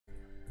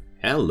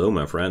Hello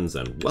my friends,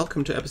 and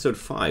welcome to episode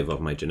 5 of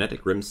my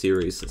GeneticRim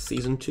series,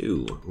 season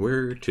 2.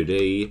 We're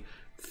today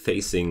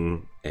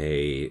facing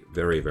a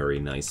very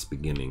nice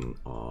beginning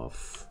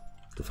of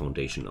the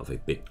foundation of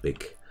a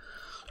big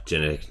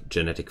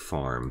genetic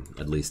farm.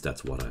 At least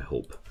that's what I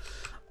hope.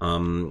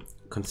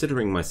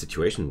 Considering my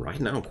situation right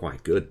now,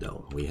 quite good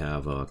though. We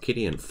have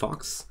Kitty and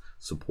Fox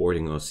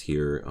supporting us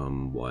here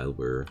while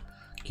we're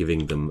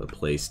giving them a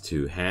place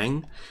to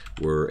hang.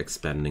 We're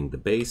expanding the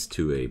base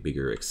to a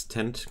bigger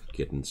extent,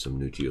 getting some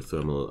new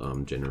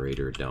geothermal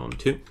generator down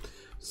too.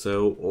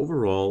 So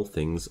overall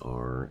things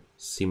are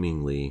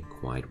seemingly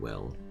quite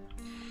well.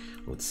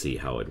 Let's see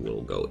how it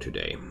will go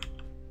today.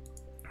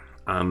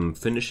 I'm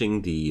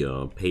finishing the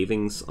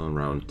pavings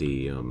around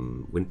the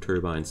wind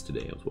turbines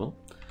today as well.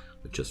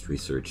 I just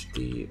researched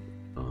the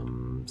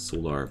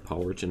solar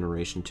power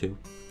generation too.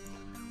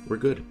 We're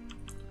good.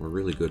 We're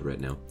really good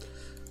right now.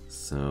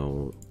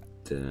 So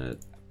that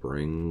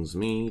brings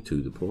me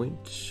to the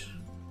point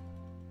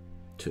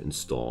to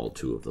install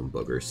 2 of them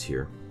buggers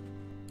here,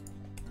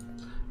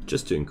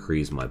 just to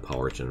increase my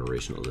power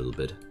generation a little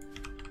bit.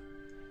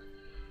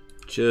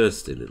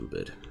 Just a little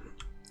bit.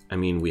 I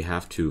mean, we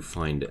have to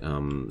find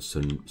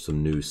some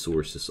new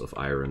sources of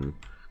iron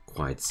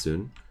quite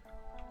soon,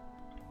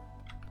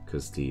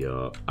 because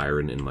the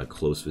iron in my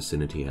close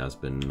vicinity has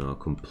been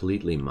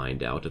completely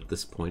mined out at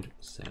this point,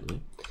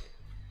 sadly.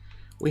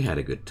 We had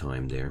a good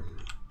time there.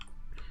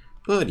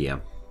 But yeah,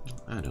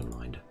 I don't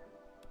mind.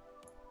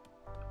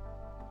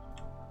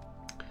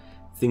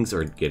 Things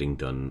are getting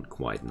done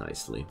quite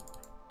nicely.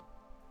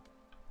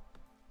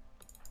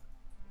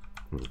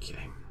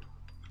 Okay.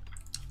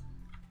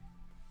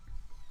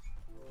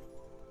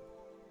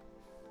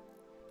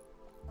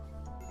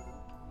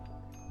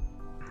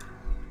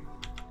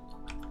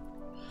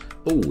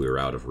 Oh, we're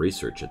out of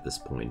research at this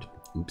point.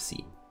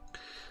 Oopsie.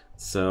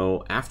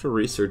 So after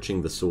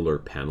researching the solar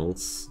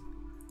panels,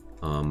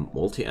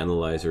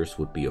 multi-analyzers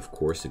would be of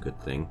course a good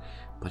thing,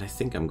 but I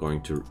think I'm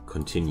going to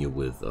continue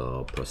with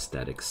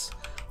prosthetics,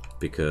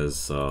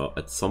 because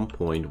at some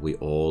point we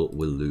all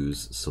will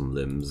lose some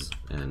limbs,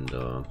 and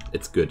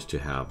it's good to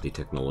have the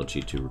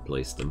technology to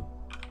replace them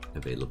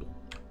available.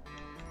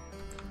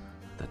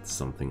 That's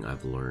something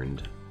I've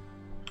learned.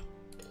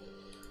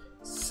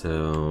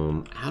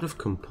 So out of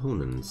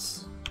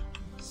components,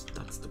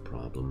 that's the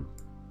problem.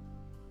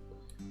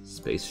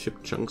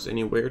 Spaceship chunks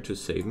anywhere to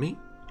save me?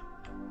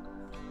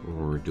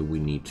 Or do we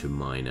need to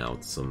mine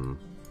out some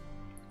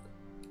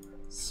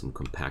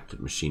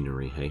compacted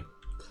machinery, hey?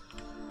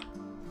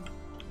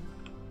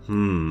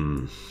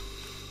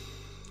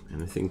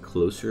 Anything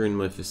closer in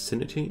my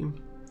vicinity?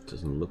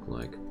 Doesn't look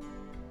like.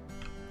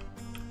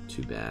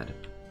 Too bad.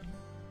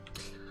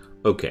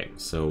 Okay,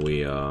 so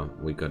we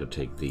gotta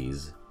take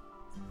these.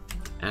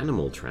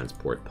 Animal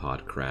transport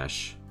pod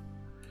crash.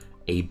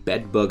 A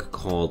bedbug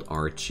called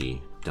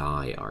Archie.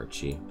 Die,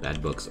 Archie.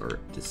 Bedbugs are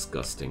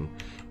disgusting.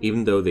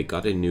 Even though they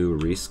got a new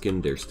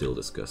reskin, they're still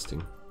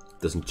disgusting.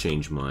 Doesn't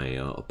change my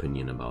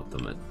opinion about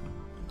them at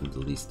the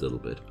least little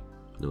bit.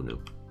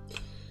 No.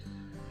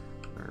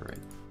 Alright.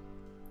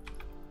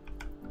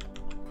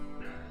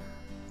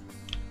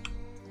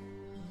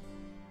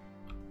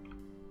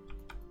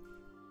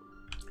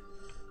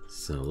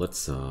 So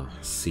let's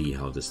see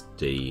how this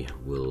day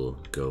will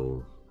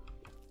go.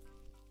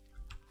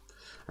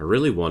 I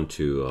really want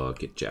to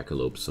get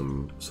Jackalope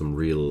some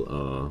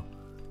real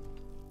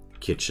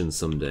kitchen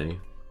someday,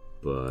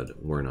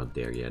 but we're not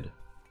there yet.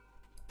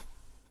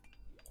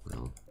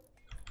 Well,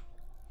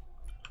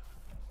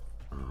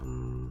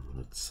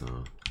 let's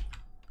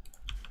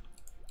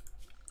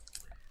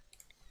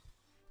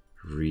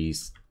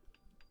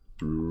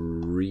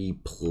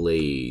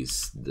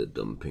replace the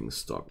dumping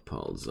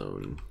stockpile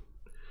zone.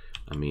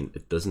 I mean,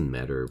 it doesn't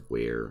matter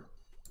where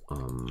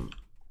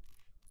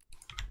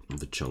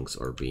the chunks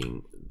are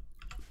being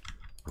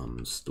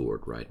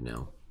stored right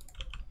now.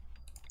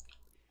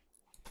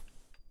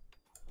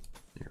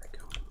 There we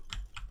go.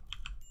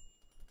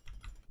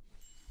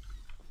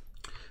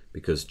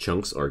 Because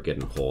chunks are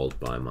getting hauled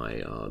by my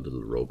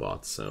little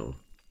robots, so.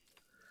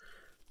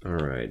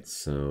 Alright,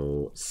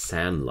 so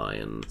sand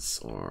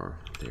lions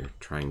they're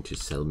trying to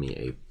sell me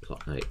a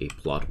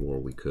plot where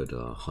we could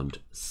hunt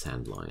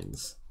sand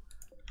lions.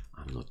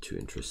 I'm not too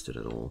interested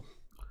at all.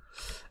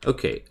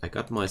 Okay, I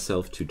got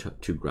myself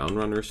two ground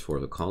runners for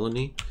the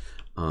colony.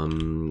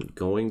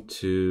 Going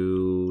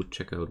to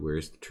check out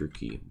where's the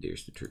turkey.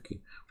 There's the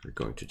turkey. We're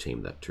going to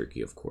tame that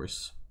turkey, of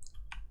course,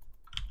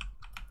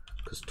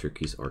 because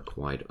turkeys are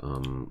quite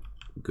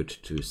good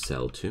to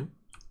sell to.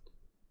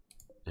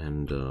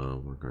 And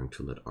we're going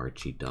to let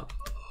Archie die.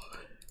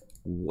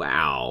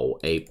 Wow,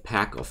 a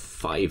pack of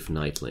 5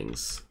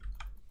 nightlings.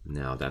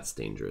 Now that's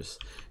dangerous.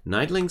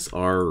 Nightlings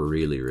are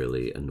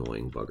really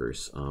annoying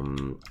buggers.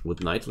 With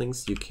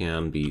nightlings you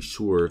can be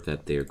sure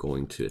that they're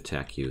going to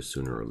attack you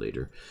sooner or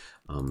later.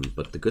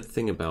 But the good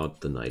thing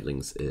about the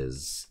nightlings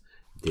is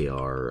they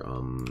are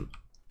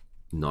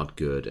not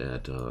good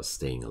at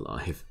staying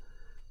alive.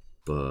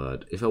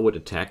 But if I would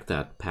attack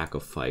that pack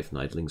of 5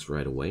 nightlings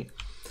right away,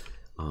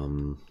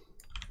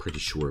 pretty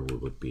sure we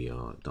would be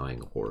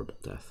dying a horrible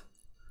death.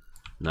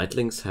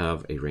 Nightlings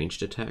have a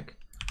ranged attack,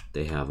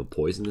 they have a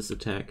poisonous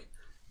attack,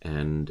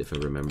 and if I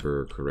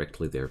remember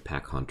correctly, they're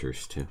pack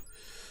hunters too.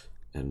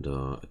 And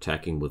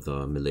attacking with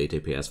a melee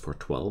DPS for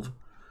 12,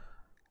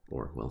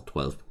 or well,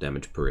 12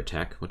 damage per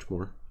attack, much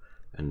more.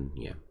 And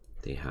yeah,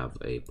 they have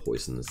a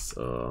poisonous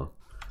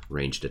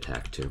ranged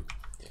attack too.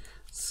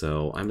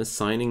 So I'm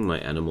assigning my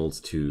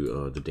animals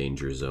to the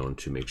danger zone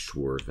to make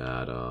sure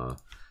that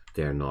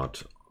they're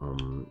not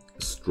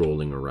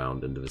strolling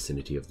around in the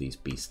vicinity of these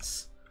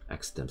beasts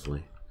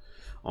accidentally.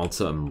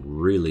 Also, I'm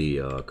really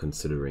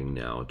considering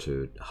now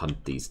to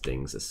hunt these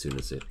things as soon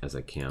as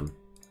I can,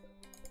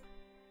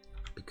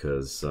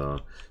 because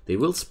they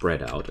will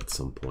spread out at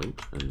some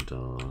point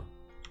and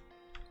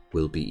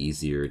will be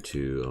easier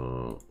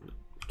to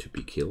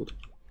be killed.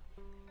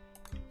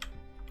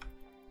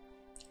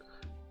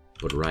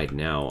 But right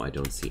now, I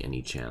don't see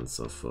any chance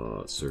of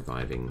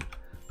surviving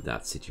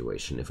that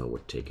situation if I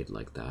would take it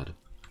like that.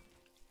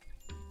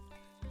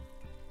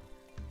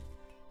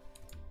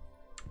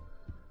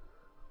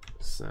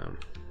 So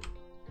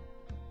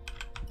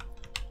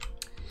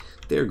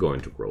they're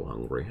going to grow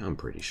hungry, I'm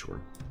pretty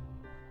sure.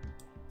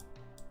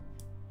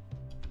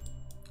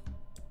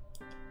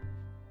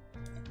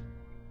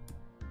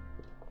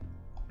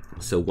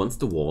 So once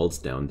the walls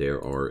down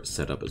there are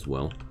set up as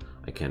well,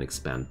 I can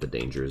expand the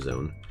danger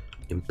zone.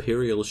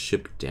 Imperial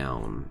ship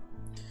down.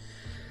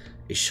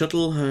 A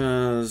shuttle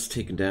has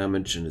taken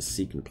damage and is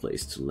seeking a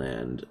place to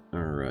land.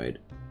 Alright.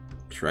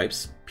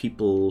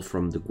 Tribespeople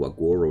from the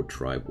Guagoro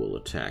tribe will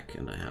attack,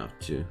 and I have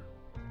to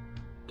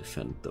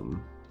defend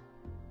them.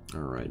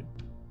 Alright.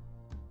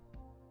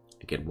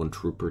 I get one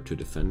trooper to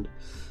defend.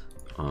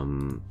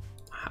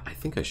 I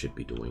think I should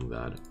be doing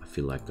that. I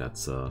feel like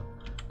that's a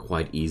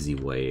quite easy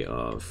way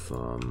of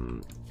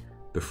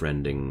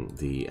befriending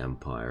the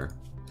Empire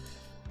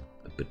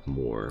a bit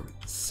more.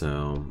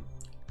 So,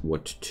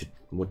 what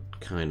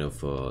kind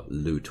of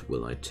loot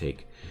will I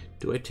take?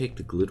 Do I take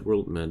the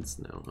Rimworld meds?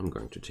 No, I'm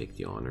going to take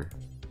the honor.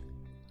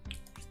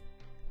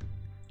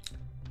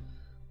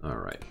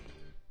 Alright.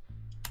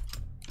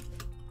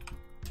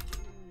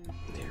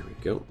 There we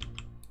go.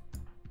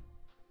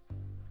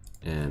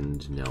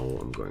 And now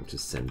I'm going to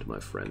send my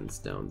friends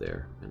down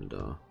there and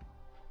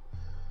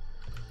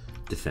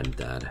defend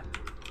that.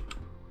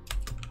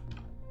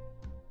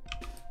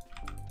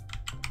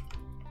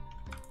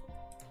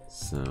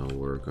 So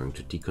we're going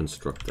to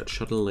deconstruct that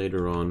shuttle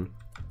later on,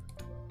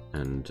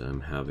 and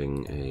I'm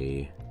having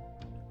a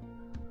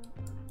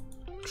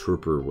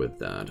trooper with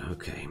that.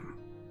 Okay.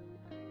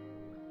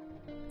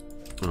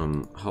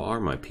 How are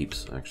my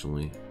peeps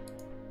actually?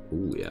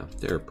 Ooh, yeah,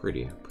 they're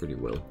pretty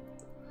well.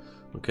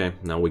 Okay,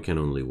 now we can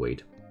only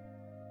wait.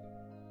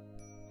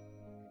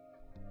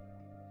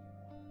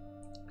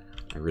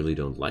 I really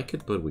don't like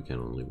it, but we can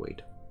only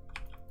wait.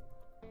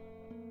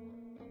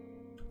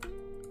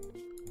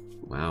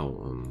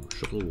 Wow,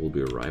 shuttle will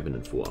be arriving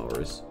in 4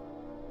 hours.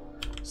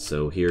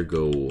 So here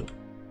go.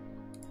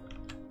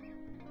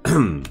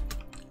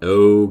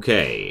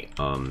 Okay,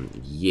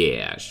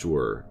 yeah,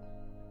 sure.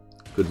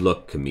 Good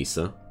luck,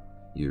 Kamisa.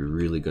 You're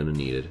really gonna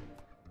need it.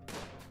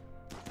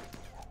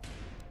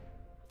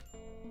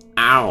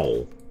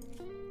 Ow!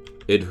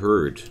 It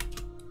hurt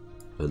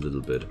a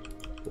little bit,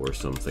 or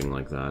something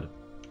like that.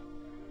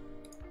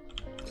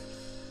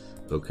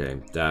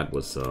 Okay, that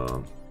was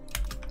a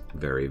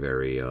very,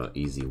 very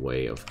easy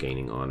way of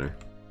gaining honor.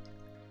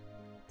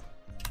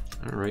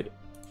 Alright.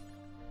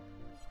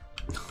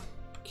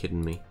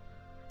 Kidding me?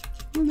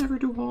 We'll never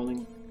do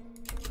hauling.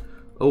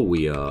 Oh,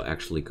 we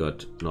actually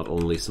got not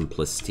only some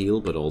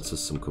plasteel, but also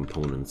some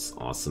components.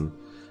 Awesome.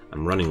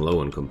 I'm running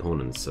low on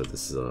components, so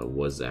this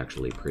was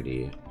actually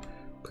pretty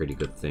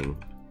good thing.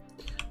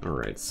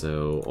 Alright,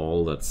 so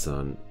all that's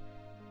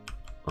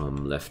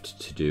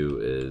left to do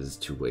is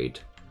to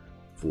wait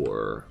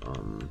for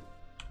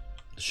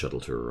the shuttle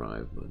to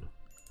arrive, but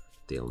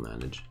they'll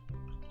manage.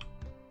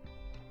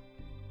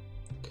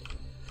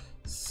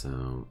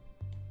 So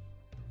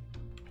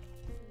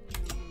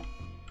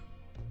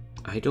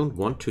I don't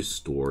want to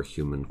store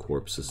human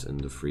corpses in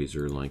the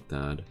freezer like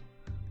that,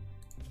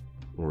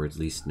 or at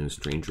least no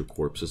stranger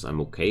corpses. I'm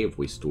okay if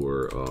we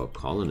store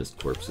colonist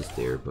corpses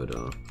there, but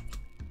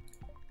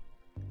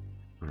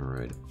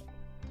alright.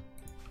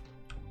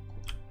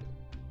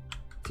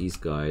 These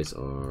guys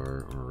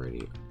are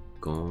already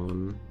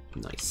gone.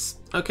 Nice.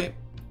 Okay.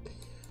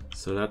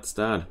 So that's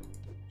that.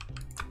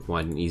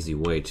 Quite an easy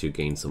way to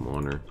gain some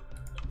honor.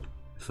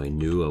 If I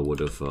knew, I would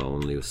have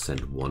only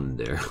sent one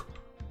there.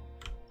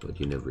 But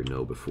you never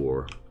know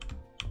before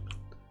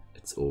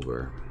it's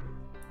over.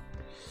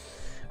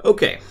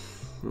 Okay.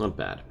 Not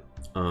bad.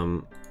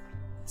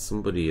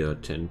 Somebody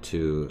tend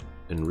to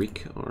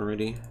Enrique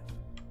already.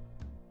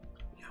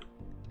 Yeah.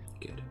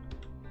 Good.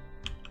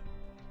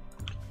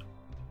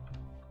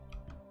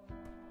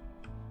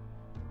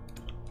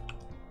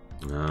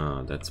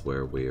 Ah, that's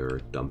where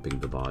we're dumping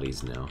the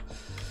bodies now.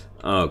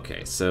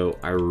 Okay, so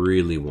I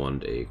really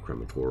want a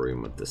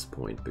crematorium at this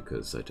point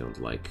because I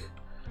don't like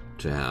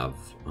to have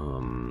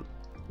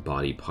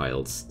body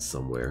piles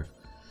somewhere.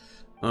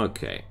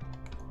 Okay.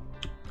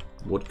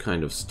 What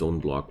kind of stone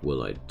block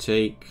will I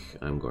take?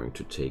 I'm going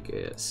to take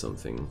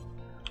something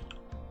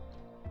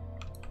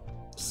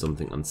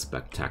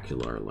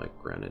unspectacular like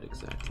granite,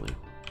 exactly.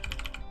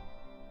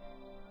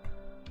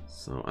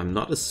 So I'm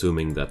not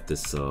assuming that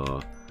this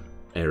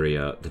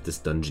this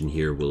dungeon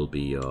here will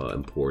be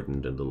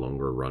important in the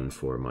longer run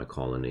for my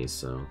colony,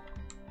 so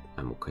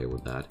I'm okay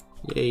with that.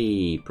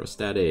 Yay,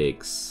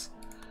 prosthetics!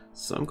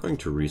 So I'm going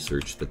to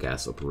research the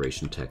gas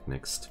operation tech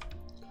next.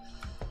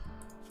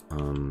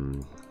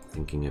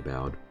 Thinking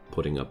about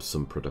putting up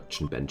some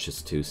production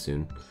benches too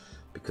soon,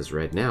 because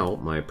right now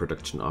my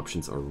production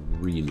options are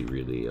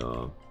really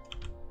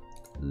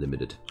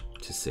limited,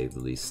 to say the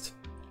least.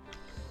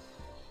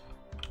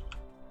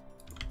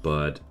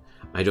 But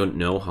I don't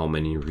know how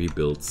many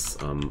rebuilds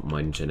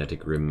my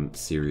GeneticRim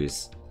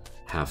series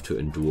have to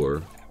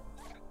endure.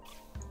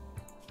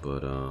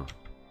 But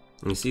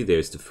you see,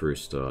 there's the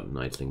first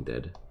Nightling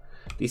dead.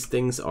 These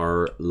things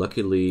are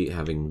luckily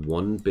having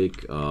one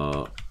big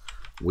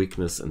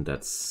weakness, and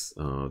that's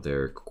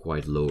their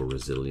quite low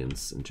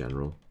resilience in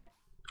general.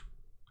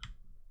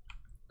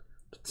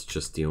 It's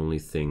just the only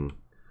thing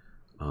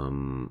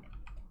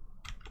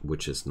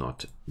which is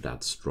not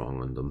that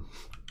strong on them.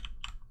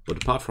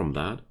 But apart from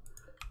that,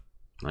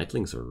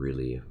 Nightlings are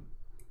really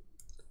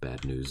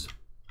bad news.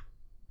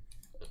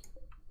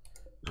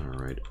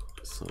 Alright,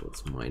 so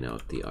let's mine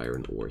out the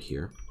iron ore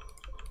here.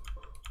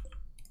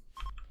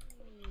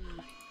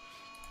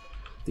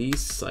 The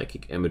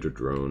psychic emitter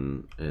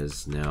drone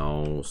is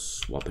now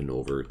swapping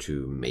over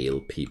to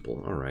male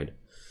people. Alright.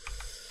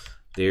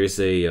 There's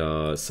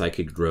a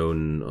psychic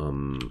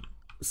drone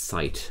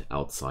site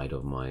outside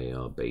of my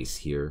base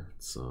here.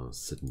 It's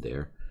sitting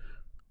there.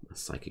 A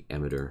psychic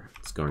emitter.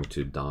 It's going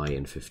to die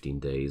in 15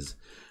 days.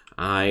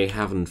 I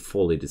haven't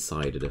fully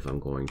decided if I'm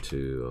going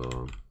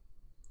to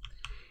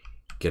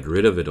get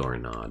rid of it or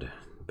not,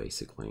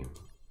 basically.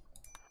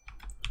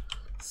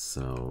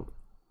 So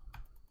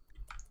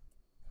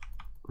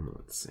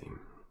let's see.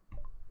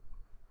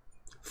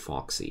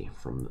 Foxy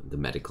from the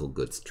medical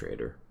goods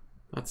trader.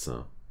 That's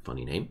a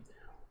funny name.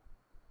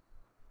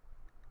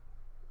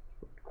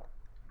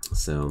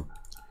 So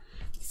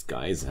these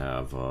guys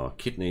have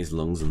kidneys,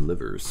 lungs, and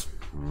livers.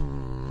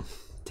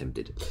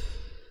 Tempted.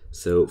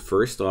 So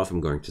first off, I'm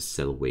going to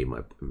sell away my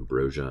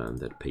ambrosia and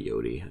that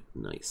peyote.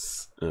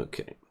 Nice.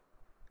 Okay.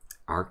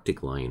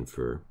 Arctic lion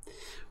fur.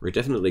 We're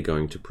definitely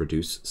going to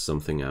produce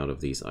something out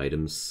of these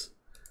items,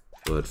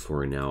 but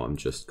for now I'm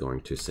just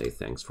going to say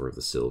thanks for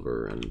the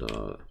silver and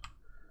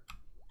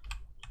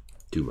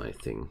do my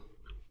thing,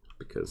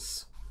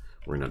 because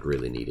we're not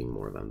really needing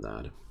more than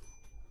that.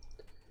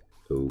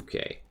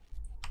 Okay.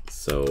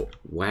 So,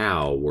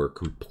 wow, we're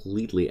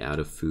completely out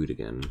of food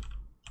again.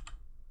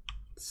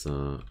 It's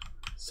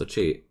such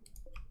a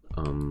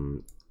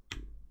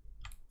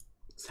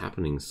it's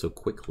happening so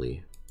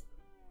quickly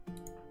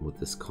with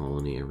this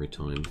colony every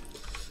time.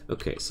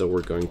 Okay, so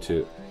we're going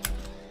to,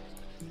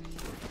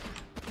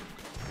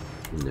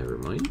 never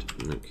mind.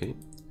 Okay,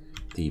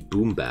 the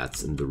boom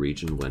bats in the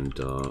region went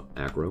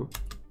aggro,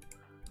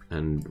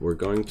 and we're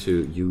going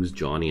to use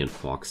Johnny and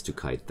Fox to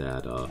kite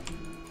that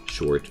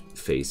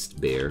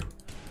short-faced bear.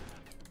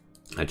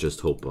 I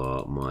just hope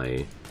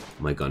my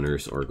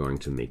gunners are going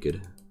to make it.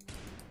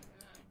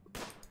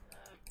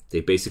 They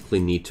basically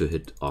need to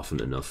hit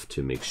often enough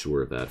to make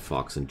sure that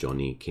Fox and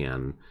Johnny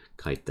can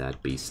kite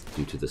that beast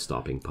due to the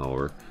stopping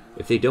power.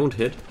 If they don't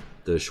hit,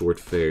 the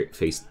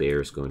short-faced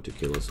bear is going to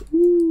kill us.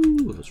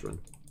 Ooh, let's run.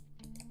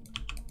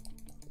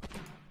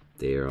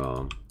 They're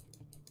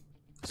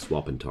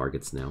swapping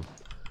targets now.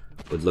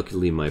 But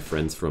luckily my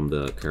friends from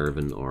the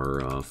Caravan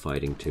are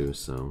fighting too,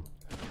 so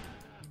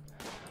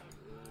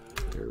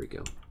there we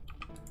go.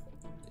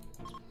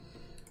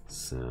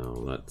 So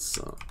let's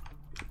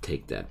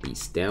take that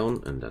beast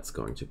down, and that's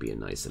going to be a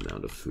nice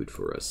amount of food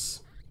for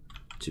us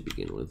to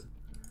begin with.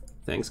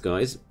 Thanks,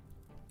 guys,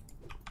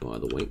 by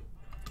the way.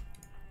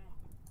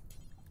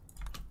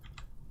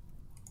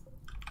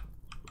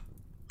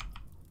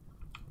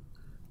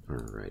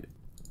 Alright.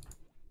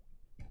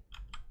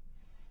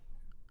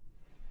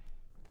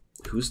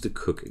 Who's the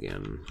cook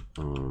again?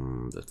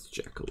 That's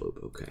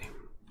Jackalope, okay.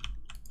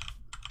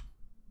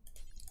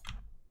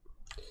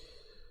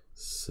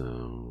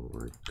 So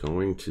we're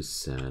going to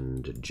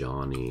send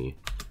Johnny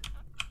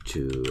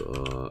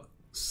to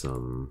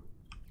some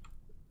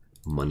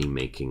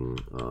money-making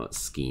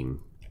scheme.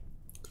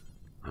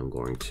 I'm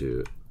going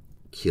to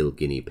kill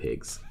guinea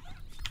pigs.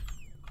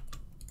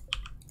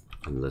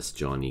 Unless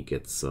Johnny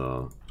gets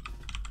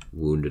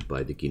wounded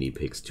by the guinea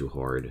pigs too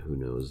hard, who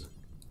knows.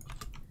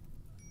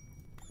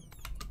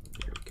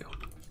 There we go.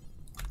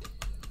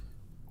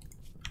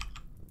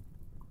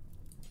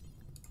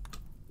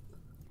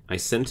 I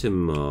sent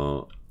him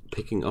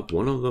picking up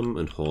one of them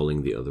and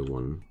hauling the other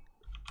one.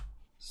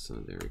 So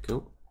there we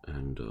go.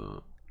 And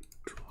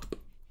drop.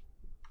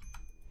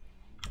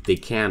 They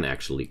can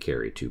actually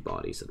carry two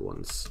bodies at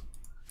once.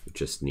 You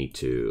just need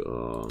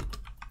to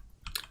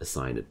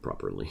assign it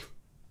properly.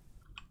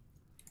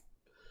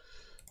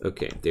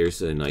 Okay,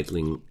 there's a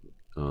nightling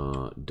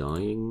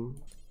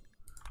dying.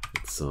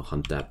 Let's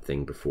hunt that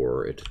thing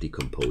before it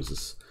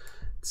decomposes.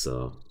 It's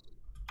a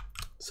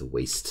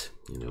waste,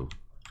 you know.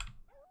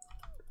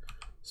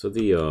 So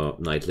the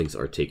nightlings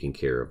are taking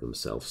care of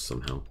themselves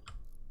somehow.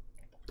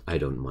 I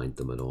don't mind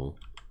them at all.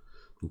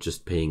 I'm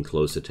just paying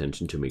close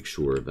attention to make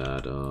sure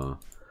that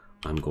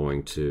I'm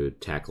going to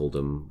tackle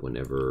them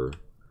whenever,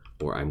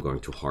 or I'm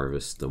going to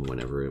harvest them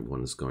whenever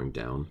one is going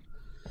down.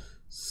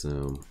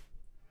 So,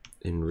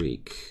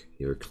 Enrique,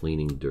 you're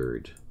cleaning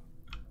dirt.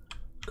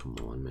 Come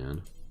on,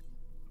 man.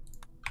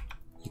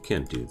 You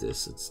can't do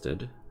this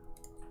instead.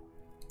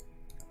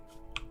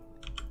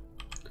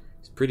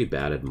 He's pretty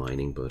bad at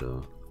mining, but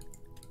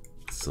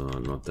it's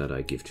not that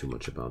I give too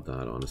much about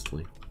that,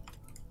 honestly.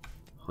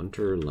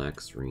 Hunter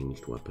lacks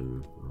ranged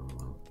weapon. Oh,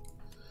 well.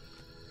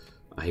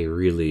 I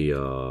really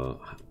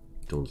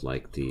don't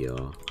like the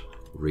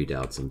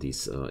readouts on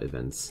these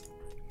events.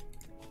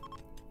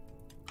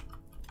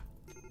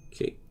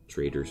 Okay,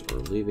 traders are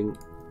leaving.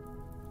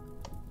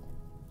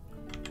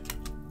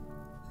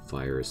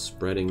 Fire is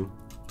spreading.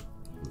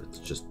 That's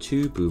just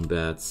 2 boom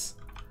bats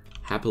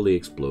happily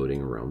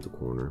exploding around the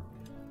corner.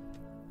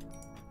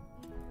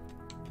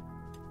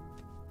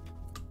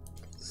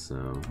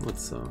 So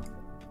let's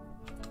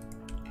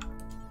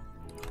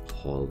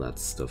haul that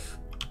stuff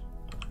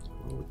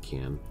while we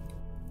can.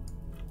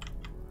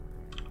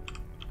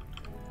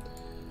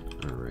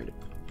 Alright.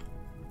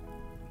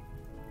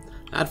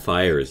 That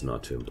fire is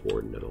not too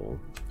important at all.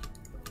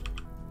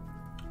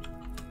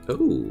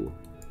 Oh!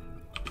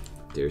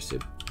 There's a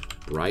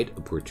bright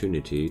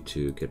opportunity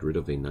to get rid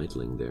of a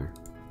nightling there.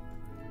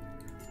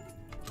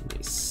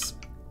 Nice.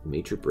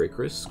 Major break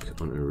risk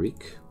on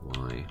Enrique.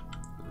 Why?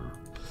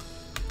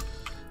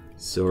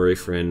 Sorry,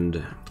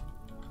 friend.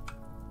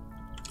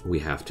 We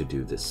have to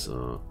do this.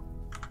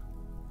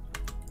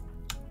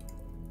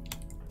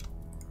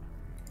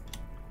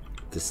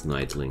 This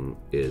nightling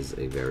is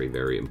a very,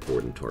 very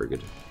important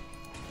target.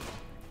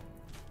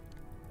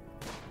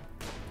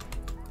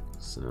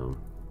 So,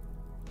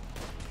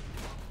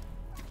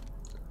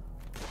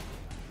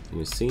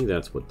 you see,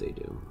 that's what they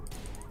do.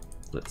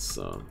 Let's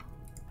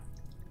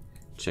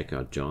check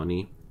out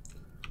Johnny.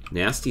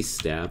 Nasty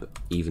stab,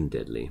 even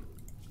deadly.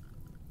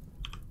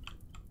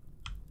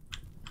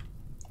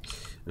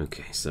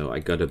 Okay, so I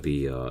gotta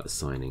be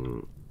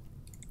assigning.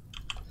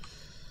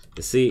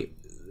 You see,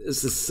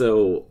 this is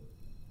so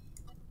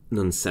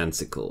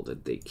nonsensical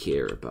that they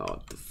care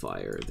about the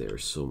fire.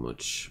 There's so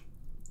much.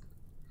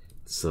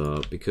 It's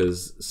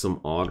because some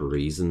odd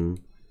reason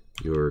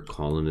your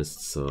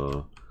colonists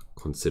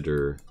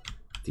consider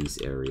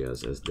these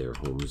areas as their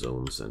home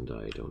zones, and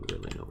I don't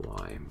really know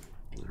why.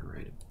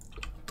 Alright.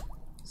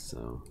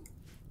 So.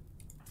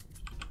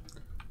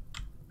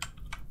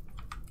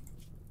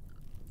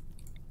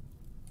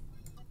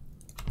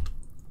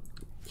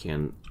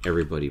 Can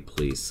everybody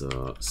please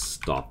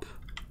stop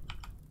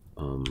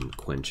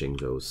quenching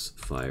those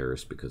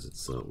fires, because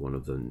it's one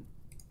of the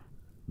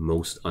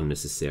most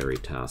unnecessary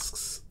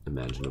tasks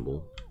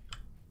imaginable.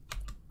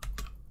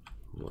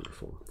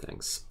 Wonderful,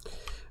 thanks.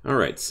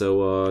 Alright,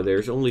 so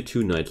there's only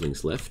 2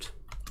 nightlings left.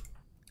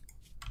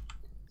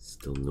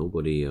 Still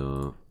nobody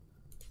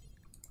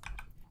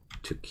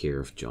took care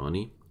of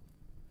Johnny.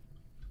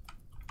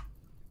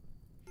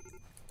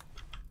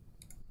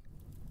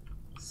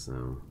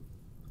 So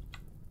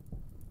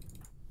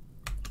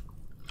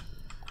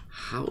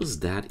how's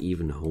that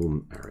even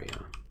home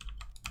area?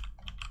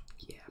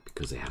 Yeah,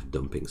 because they have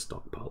dumping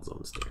stockpile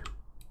zones there.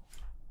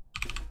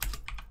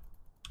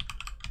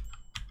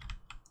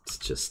 It's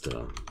just,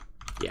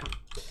 yeah,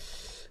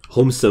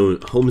 home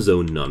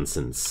zone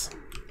nonsense.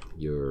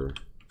 You're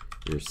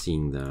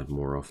seeing that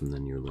more often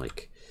than you're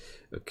like.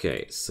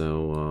 Okay,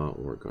 so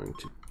we're going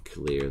to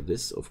clear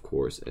this, of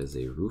course, as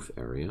a roof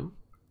area.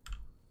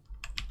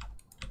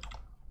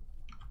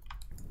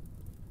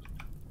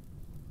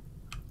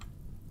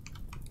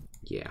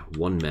 Yeah,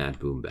 1 mad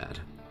boom bat.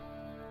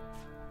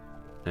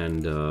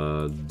 And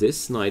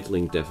this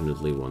nightling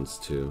definitely wants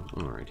to.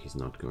 Alright, he's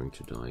not going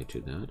to die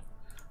to that.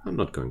 I'm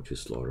not going to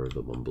slaughter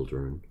the bumble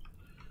drone.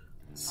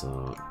 It's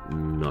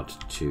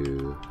not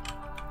too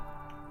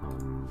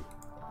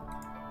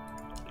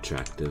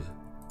attractive.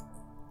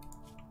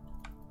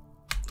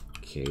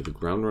 Okay, the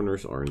ground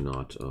runners are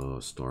not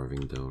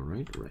starving though,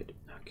 right? Right.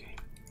 Okay,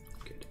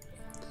 good.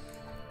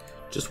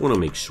 Just want to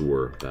make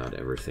sure that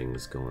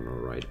everything's going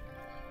alright.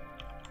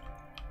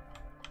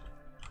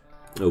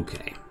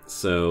 Okay,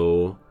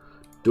 so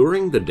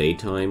during the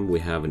daytime we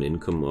have an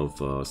income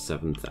of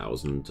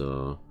 7,000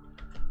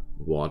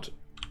 watt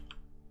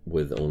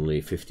with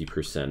only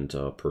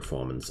 50%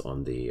 performance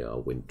on the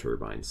wind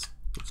turbines.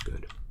 That's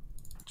good.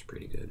 That's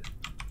pretty good.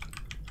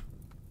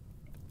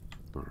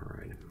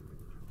 Alright.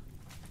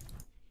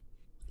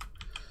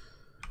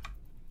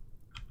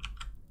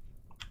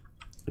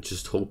 I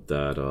just hope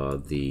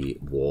that the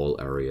wall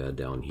area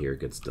down here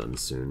gets done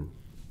soon.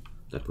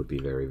 That would be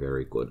very,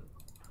 very good.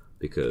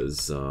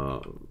 Because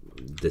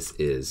this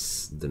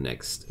is the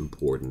next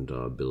important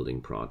building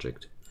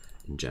project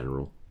in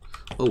general.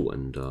 Oh,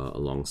 and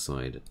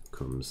alongside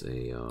comes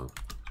a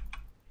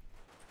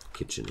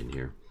kitchen in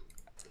here.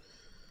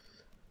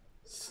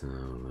 So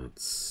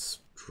let's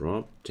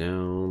drop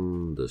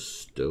down the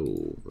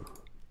stove.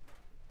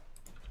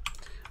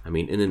 I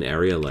mean, in an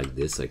area like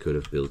this, I could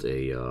have built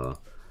a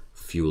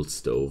fuel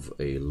stove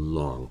a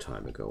long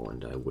time ago,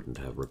 and I wouldn't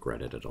have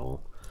regretted at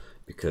all.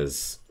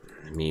 Because,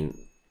 I mean,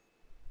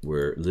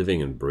 we're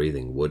living and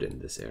breathing wood in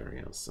this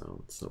area,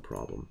 so it's no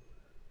problem.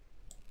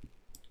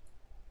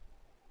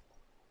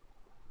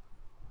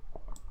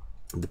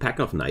 The pack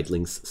of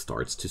nightlings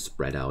starts to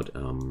spread out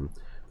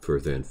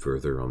further and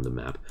further on the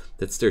map.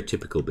 That's their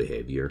typical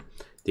behavior.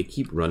 They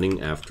keep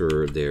running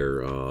after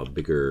their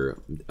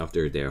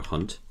after their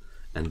hunt,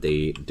 and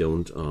they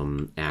don't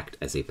act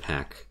as a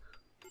pack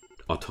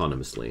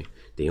autonomously.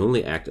 They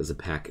only act as a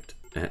pack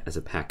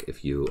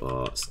if you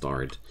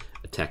start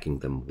attacking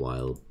them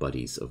while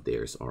buddies of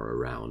theirs are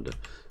around.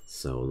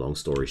 So long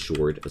story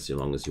short, as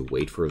long as you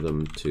wait for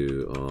them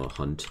to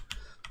hunt,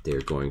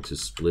 they're going to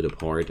split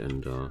apart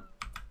and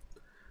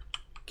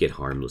get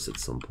harmless at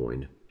some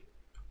point.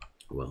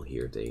 Well,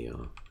 here they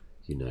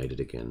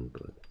united again,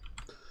 but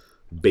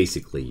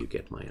basically you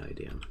get my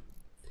idea.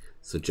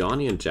 So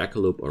Johnny and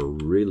Jackalope are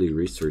really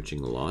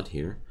researching a lot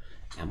here.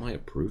 Am I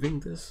approving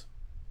this?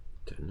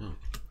 Don't know.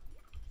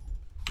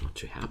 Not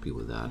too happy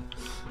with that.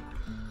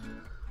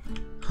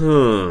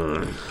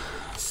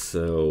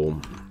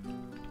 So,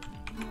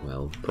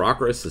 well,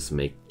 progress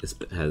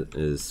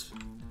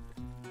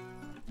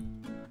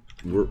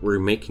we're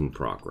making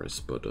progress,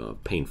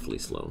 but painfully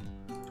slow.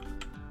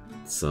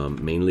 It's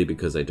mainly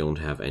because I don't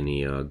have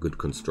any good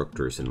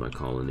constructors in my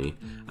colony.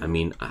 I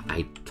mean,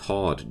 I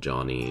taught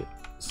Johnny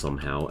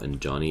somehow, and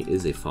Johnny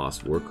is a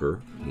fast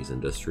worker. He's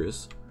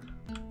industrious.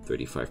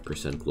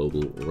 35%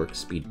 global work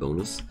speed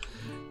bonus.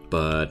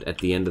 But at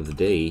the end of the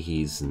day,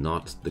 he's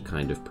not the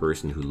kind of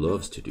person who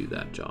loves to do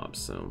that job,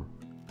 so...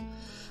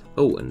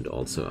 Oh, and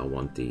also I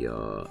want the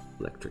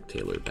electric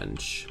tailor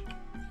bench.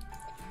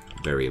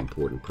 Very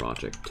important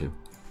project, too.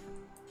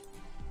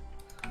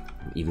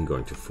 I'm even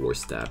going to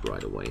force that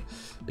right away,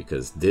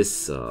 because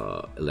this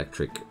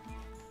electric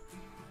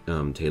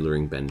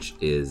tailoring bench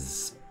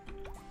is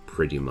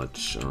pretty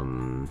much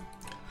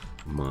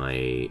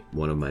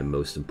one of my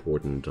most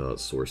important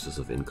sources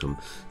of income.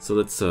 So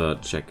let's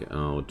check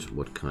out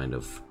what kind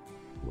of...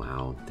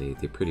 Wow, they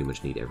pretty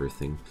much need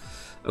everything.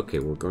 Okay,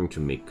 we're going to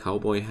make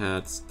cowboy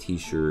hats,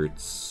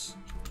 t-shirts,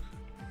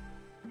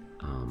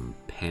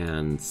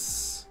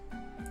 pants,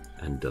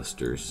 and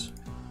dusters.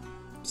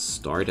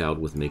 Start out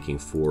with making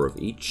 4 of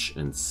each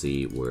and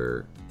see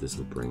where this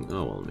will bring...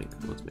 Oh,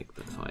 let's make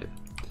that 5.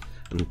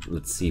 And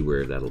let's see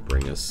where that'll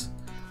bring us.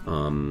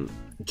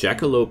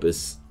 Jackalope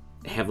is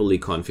heavily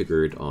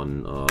configured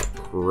on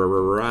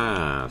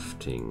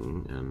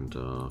crafting, and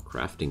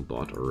crafting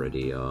bot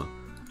already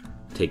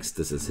takes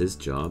this as his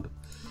job.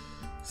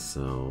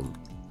 So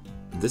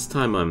this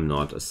time I'm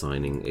not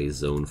assigning a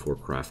zone for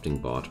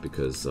crafting bot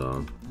because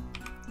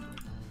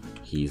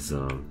he's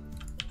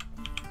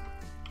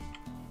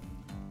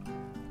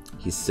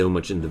so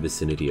much in the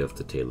vicinity of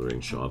the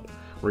tailoring shop.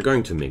 We're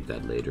going to make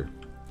that later.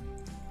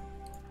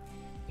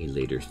 A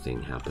later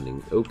thing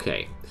happening.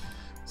 Okay.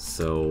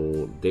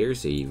 So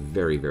there's a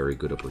very, very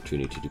good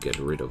opportunity to get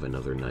rid of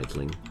another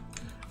nightling.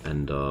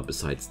 And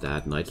besides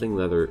that, nightling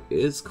leather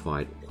is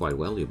quite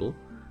valuable.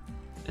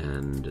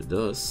 And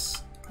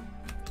thus,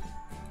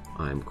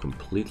 I'm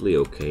completely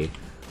okay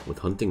with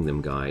hunting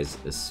them guys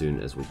as soon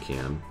as we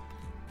can.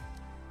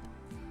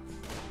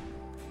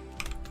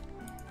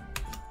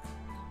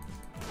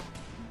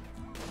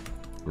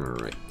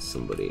 Alright,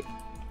 somebody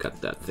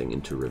cut that thing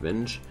into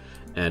revenge.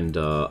 And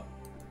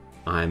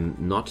I'm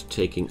not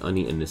taking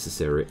any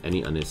unnecessary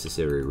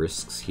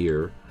risks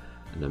here,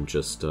 and I'm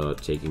just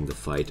taking the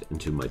fight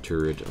into my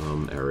turret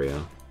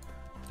area,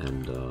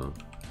 and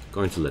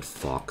going to let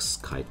Fox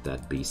kite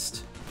that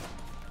beast.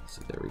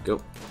 So there we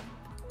go.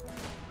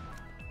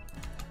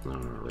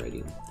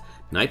 Alrighty.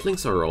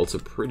 Nightlings are also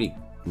pretty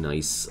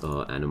nice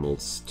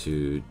animals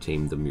to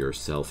tame them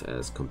yourself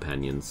as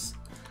companions,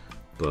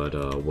 but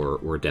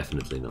we're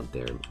definitely not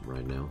there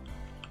right now.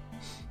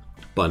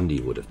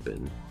 Bundy would have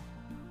been.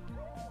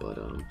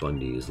 But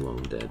Bundy is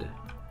long dead.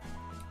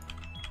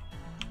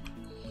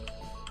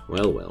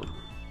 Well, well.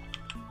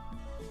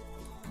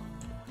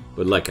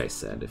 But like I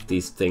said, if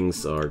these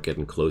things are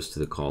getting close to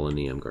the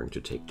colony, I'm going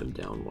to take them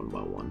down one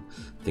by one.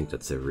 I think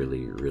that's a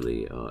really,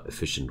 really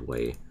efficient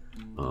way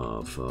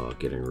of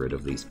getting rid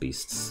of these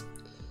beasts.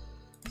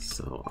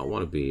 So I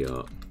want to be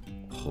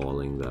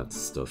hauling that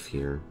stuff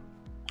here.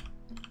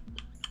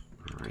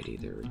 Alrighty,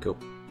 there we go.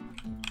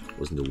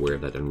 Wasn't aware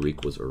that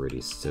Enrique was already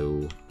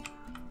so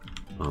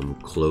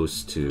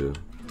close to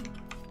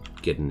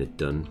getting it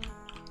done.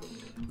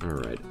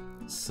 Alright,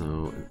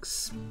 so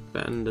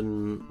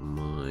expanding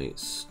my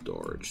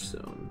storage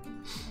zone.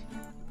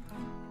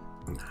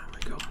 There we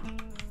go.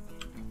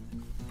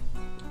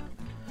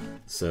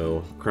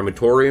 So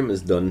crematorium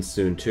is done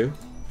soon too.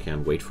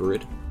 Can't wait for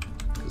it,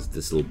 because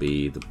this will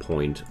be the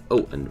point.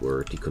 Oh, and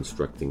we're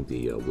deconstructing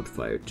the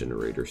wood-fired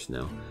generators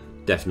now.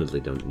 definitely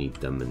don't need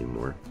them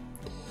anymore.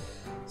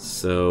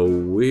 So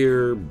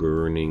we're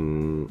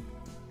burning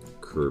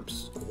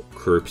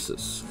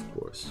corpses, of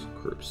course,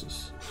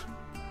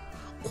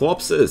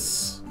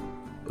 corpses,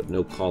 but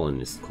no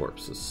colonist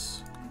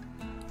corpses.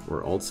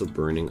 We're also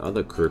burning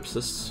other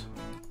corpses,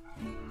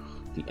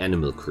 the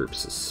animal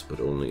corpses, but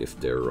only if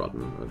they're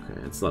rotten.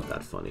 Okay, it's not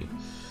that funny.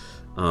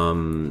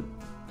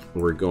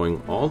 We're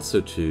going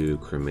also to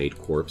cremate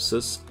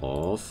corpses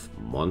of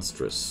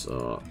monstrous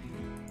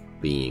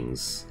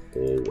beings,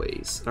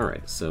 always.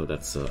 Alright, so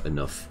that's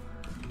enough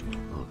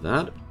of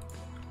that.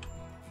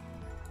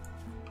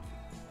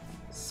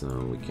 So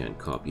we can't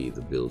copy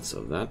the builds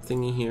of that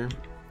thingy here.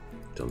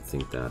 Don't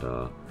think that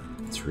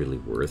it's really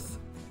worth.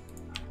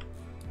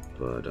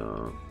 But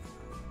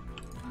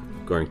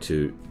going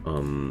to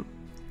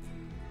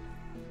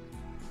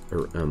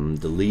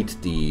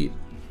delete the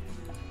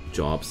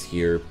jobs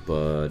here,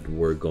 but I'm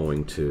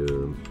going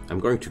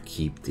to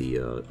keep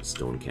the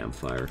stone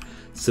campfire.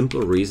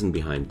 Simple reason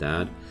behind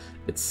that,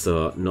 it's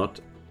not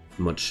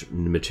much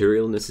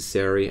material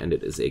necessary, and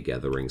it is a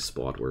gathering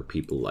spot where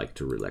people like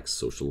to relax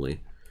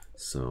socially.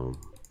 So,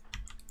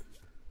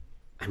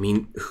 I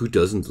mean, who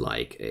doesn't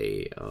like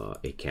a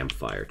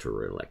campfire to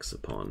relax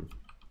upon?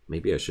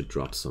 Maybe I should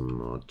drop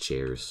some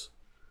chairs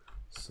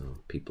so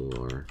people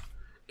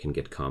can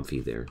get comfy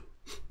there.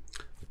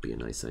 Would be a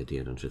nice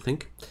idea, don't you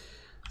think?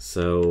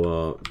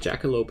 So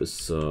Jackalope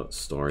is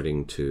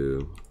starting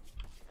to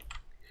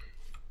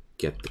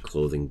get the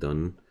clothing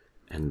done.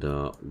 And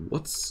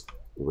what's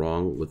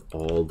wrong with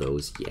all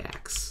those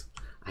yaks?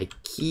 I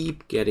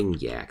keep getting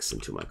yaks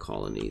into my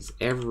colonies.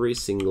 Every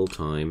single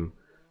time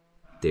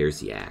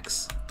there's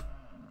yaks.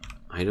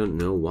 I don't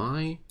know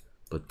why,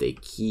 but they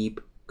keep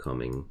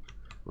coming.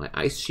 My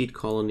ice sheet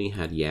colony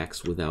had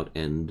yaks without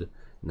end.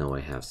 Now I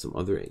have some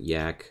other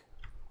yak.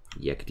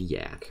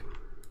 Yak.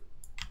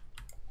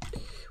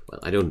 Well,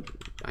 I don't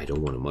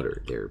want to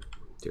mutter.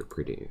 They're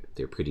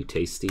pretty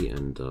tasty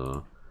and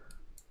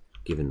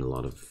given a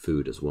lot of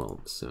food as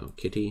well. So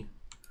Kitty,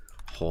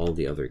 haul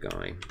the other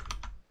guy.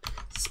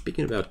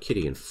 Speaking about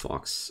Kitty and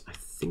Fox, I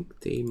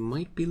think they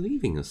might be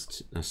leaving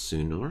us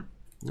soon, or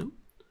no?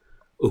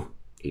 Oh,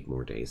 8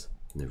 more days.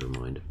 Never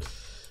mind.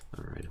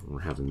 All right,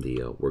 we're having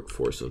the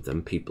workforce of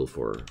them people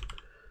for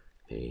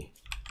a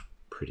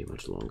pretty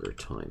much longer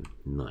time.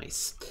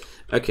 Nice.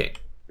 Okay,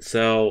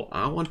 so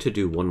I want to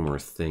do one more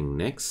thing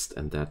next,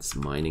 and that's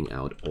mining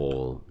out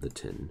all the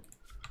tin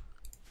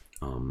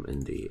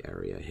in the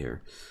area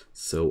here.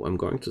 So I'm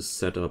going to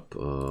set up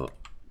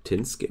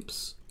tin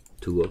skips,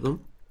 2 of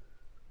them,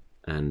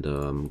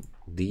 and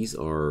these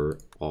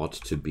ought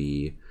to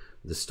be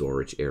the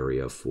storage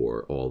area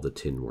for all the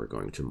tin we're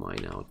going to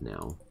mine out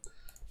now.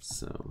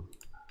 So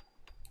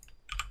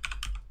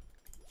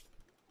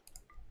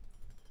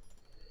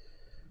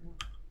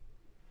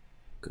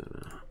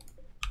gonna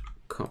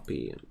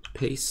copy and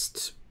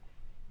paste.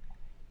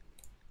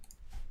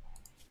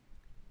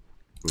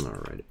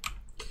 Alright,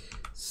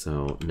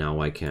 so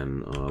now I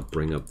can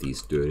bring up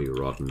these dirty,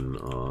 rotten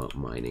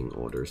mining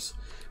orders,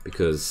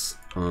 because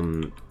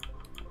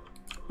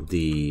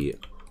the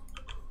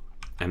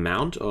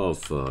amount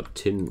of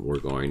tin we're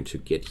going to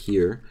get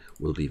here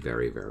will be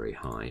very, very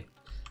high.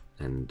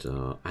 And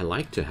I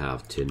like to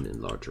have tin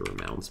in larger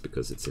amounts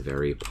because it's a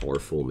very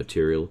powerful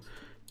material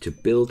to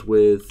build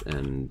with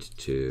and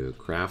to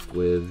craft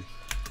with.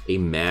 A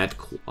mad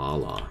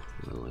koala.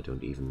 Well, I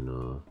don't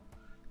even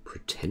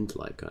pretend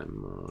like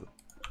I'm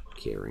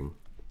caring.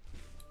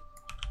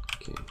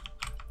 Okay.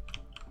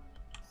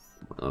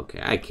 Okay,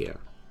 I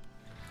care.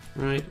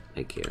 Right,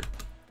 I care.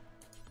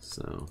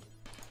 So,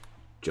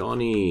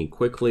 Johnny,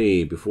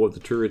 quickly, before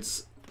the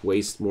turrets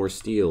waste more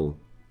steel.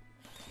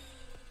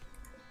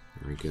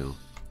 There we go.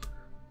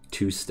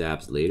 2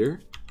 stabs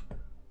later.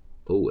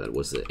 Oh, that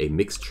was a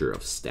mixture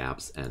of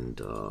stabs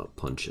and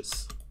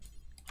punches.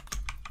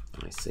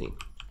 I see.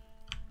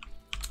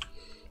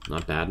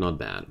 Not bad, not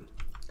bad.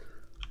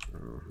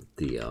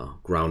 The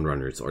ground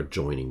runners are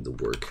joining the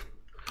work.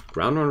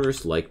 Ground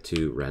runners like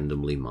to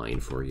randomly mine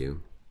for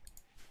you.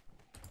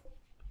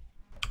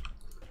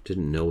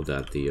 Didn't know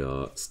that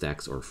the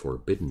stacks are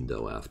forbidden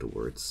though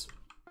afterwards.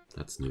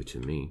 That's new to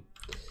me.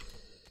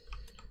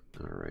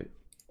 Alright.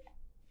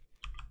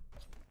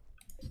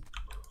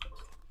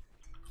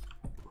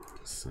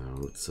 So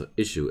let's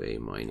issue a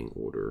mining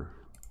order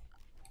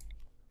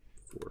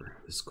for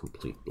this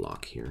complete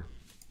block here.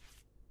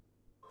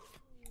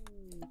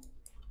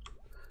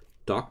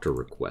 Doctor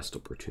request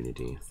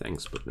opportunity.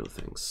 Thanks, but no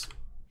thanks.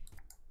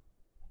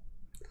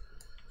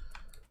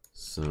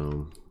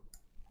 So,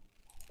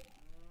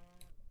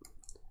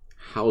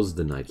 how's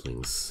the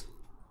nightlings?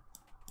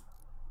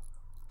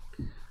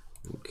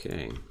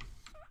 Okay.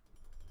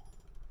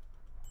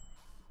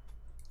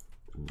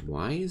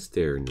 Why is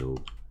there no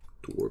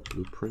door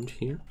blueprint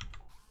here?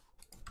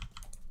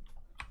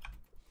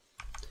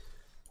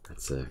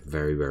 That's a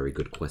very, very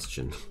good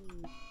question.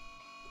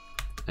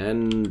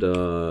 And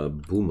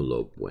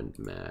Boomalope went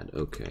mad.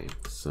 Okay,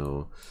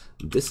 so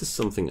this is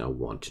something I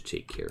want to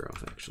take care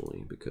of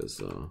actually,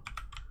 because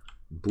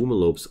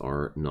Boomalopes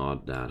are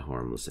not that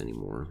harmless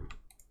anymore.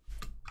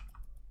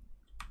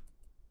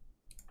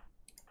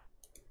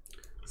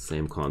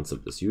 Same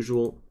concept as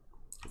usual.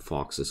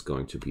 Fox is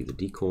going to be the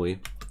decoy,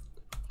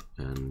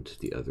 and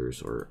the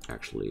others are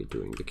actually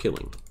doing the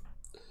killing.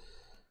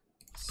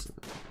 So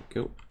there we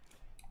go.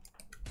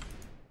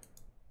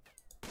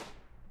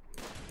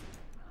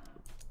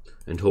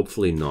 And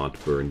hopefully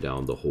not burn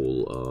down the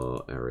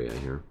whole area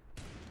here.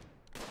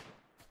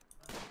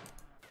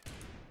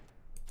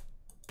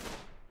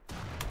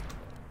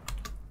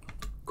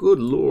 Good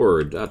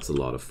lord, that's a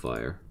lot of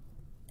fire.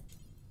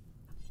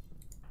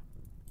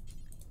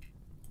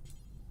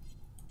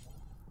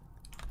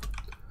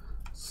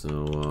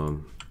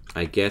 So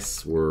I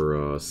guess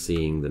we're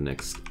seeing the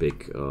next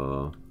big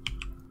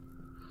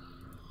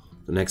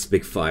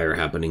fire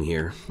happening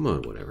here.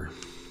 Well, whatever.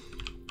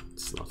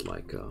 It's not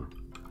like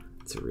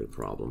it's a real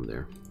problem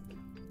there.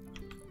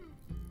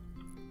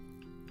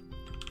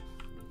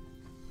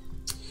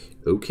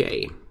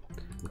 Okay,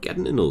 I'm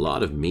getting in a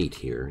lot of meat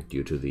here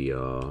due to the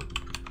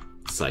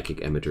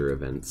psychic emitter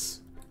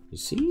events. You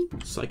see,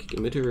 psychic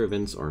emitter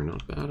events are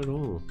not bad at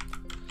all.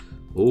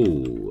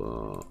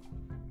 Oh,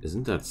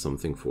 isn't that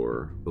something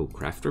for... Oh,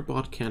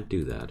 CrafterBot can't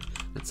do that.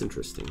 That's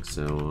interesting.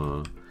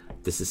 So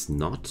this is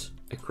not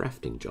a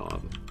crafting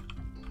job.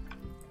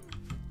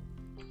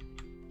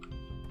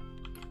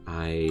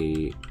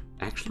 I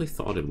actually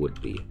thought it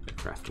would be a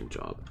crafting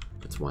job.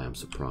 That's why I'm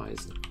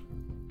surprised.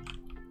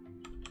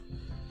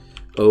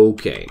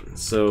 Okay,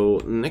 so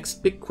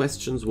next big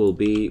questions will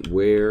be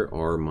where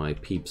are my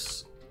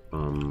peeps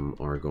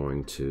are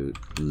going to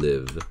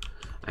live.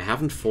 I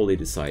haven't fully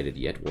decided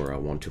yet where I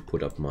want to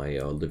put up my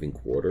living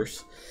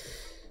quarters.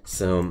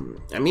 So,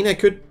 I mean, I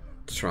could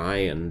try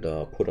and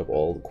put up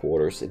all the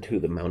quarters into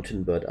the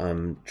mountain, but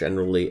I'm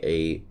generally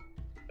a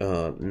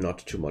not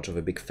too much of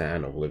a big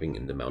fan of living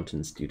in the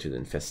mountains due to the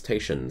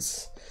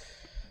infestations.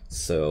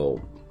 So,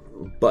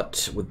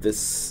 but with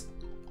this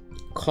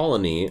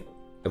colony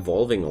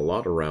evolving a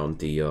lot around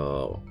the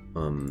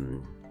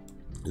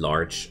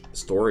large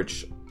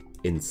storage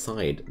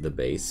inside the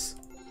base,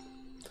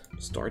 I'm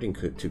starting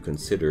to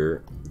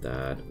consider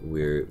that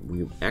we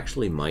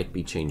actually might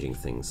be changing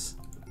things.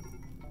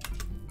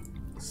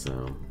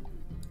 So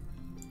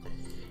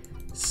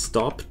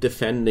stop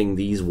defending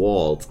these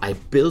walls. I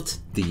built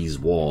these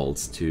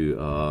walls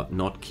to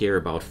not care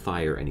about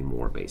fire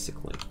anymore,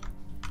 basically.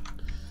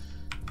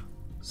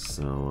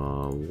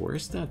 So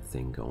where's that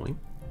thing going?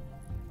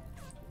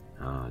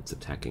 It's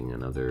attacking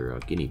another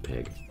guinea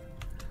pig.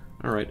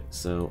 All right,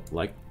 so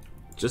like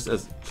just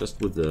as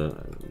with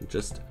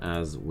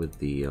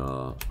the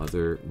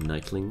other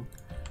nightling,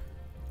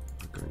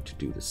 we're going to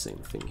do the same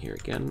thing here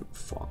again.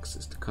 Fox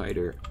is the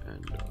kiter,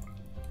 and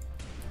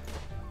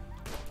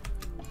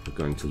we're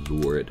going to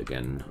lure it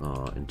again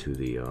into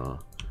the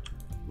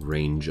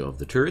range of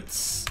the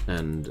turrets,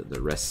 and the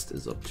rest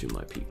is up to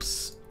my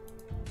peeps.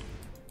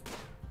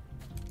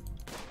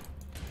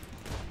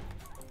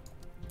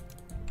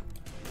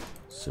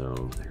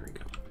 So there we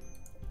go.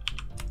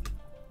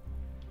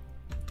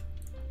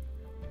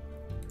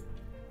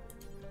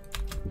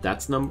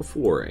 That's number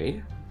 4, eh?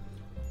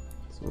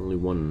 There's only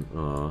one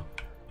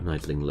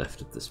nightling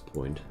left at this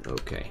point.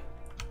 Okay.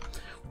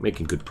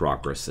 Making good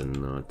progress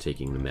in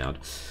taking them out.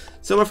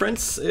 So my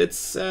friends, it's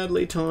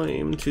sadly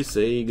time to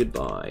say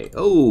goodbye.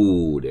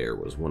 Oh, there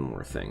was one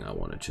more thing I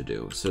wanted to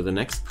do. So the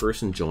next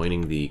person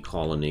joining the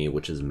colony,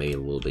 which is male,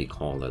 will be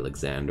called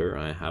Alexander.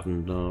 I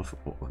haven't, oh,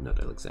 not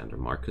Alexander,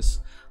 Marcus.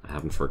 I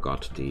haven't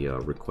forgot the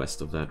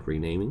request of that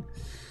renaming.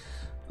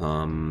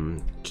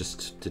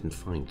 Just didn't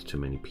find too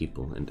many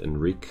people. And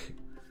Enrique,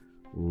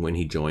 when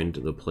he joined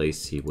the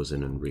place, he was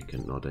an Enrique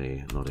and not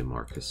a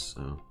Marcus.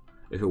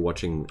 If you're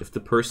watching, if the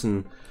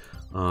person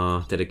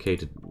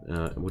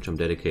which I'm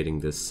dedicating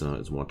this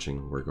is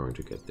watching, we're going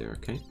to get there,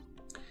 okay?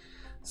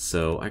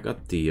 So I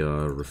got the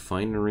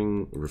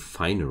refining,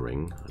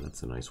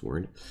 that's a nice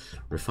word,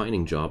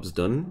 refining jobs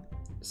done.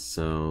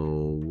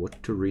 So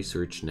what to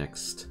research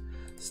next?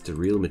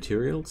 Sterile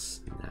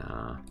materials?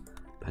 Nah.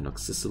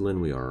 Panoxycillin,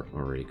 we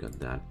already got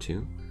that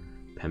too.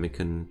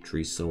 Pemmican,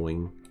 tree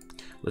sowing.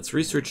 Let's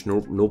research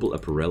noble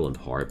apparel and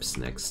harps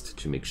next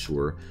to make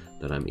sure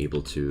that I'm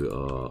able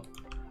to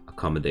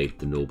accommodate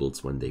the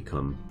nobles when they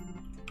come.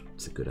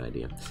 It's a good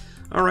idea.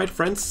 Alright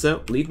friends,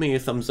 so leave me a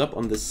thumbs up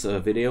on this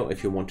video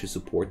if you want to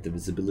support the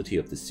visibility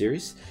of this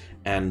series,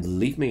 and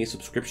leave me a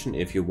subscription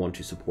if you want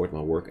to support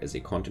my work as a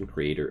content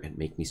creator and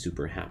make me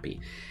super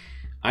happy.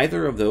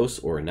 Either of those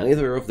or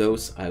neither of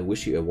those, I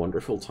wish you a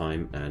wonderful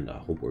time, and I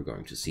hope we're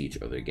going to see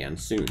each other again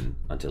soon.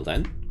 Until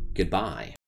then, goodbye.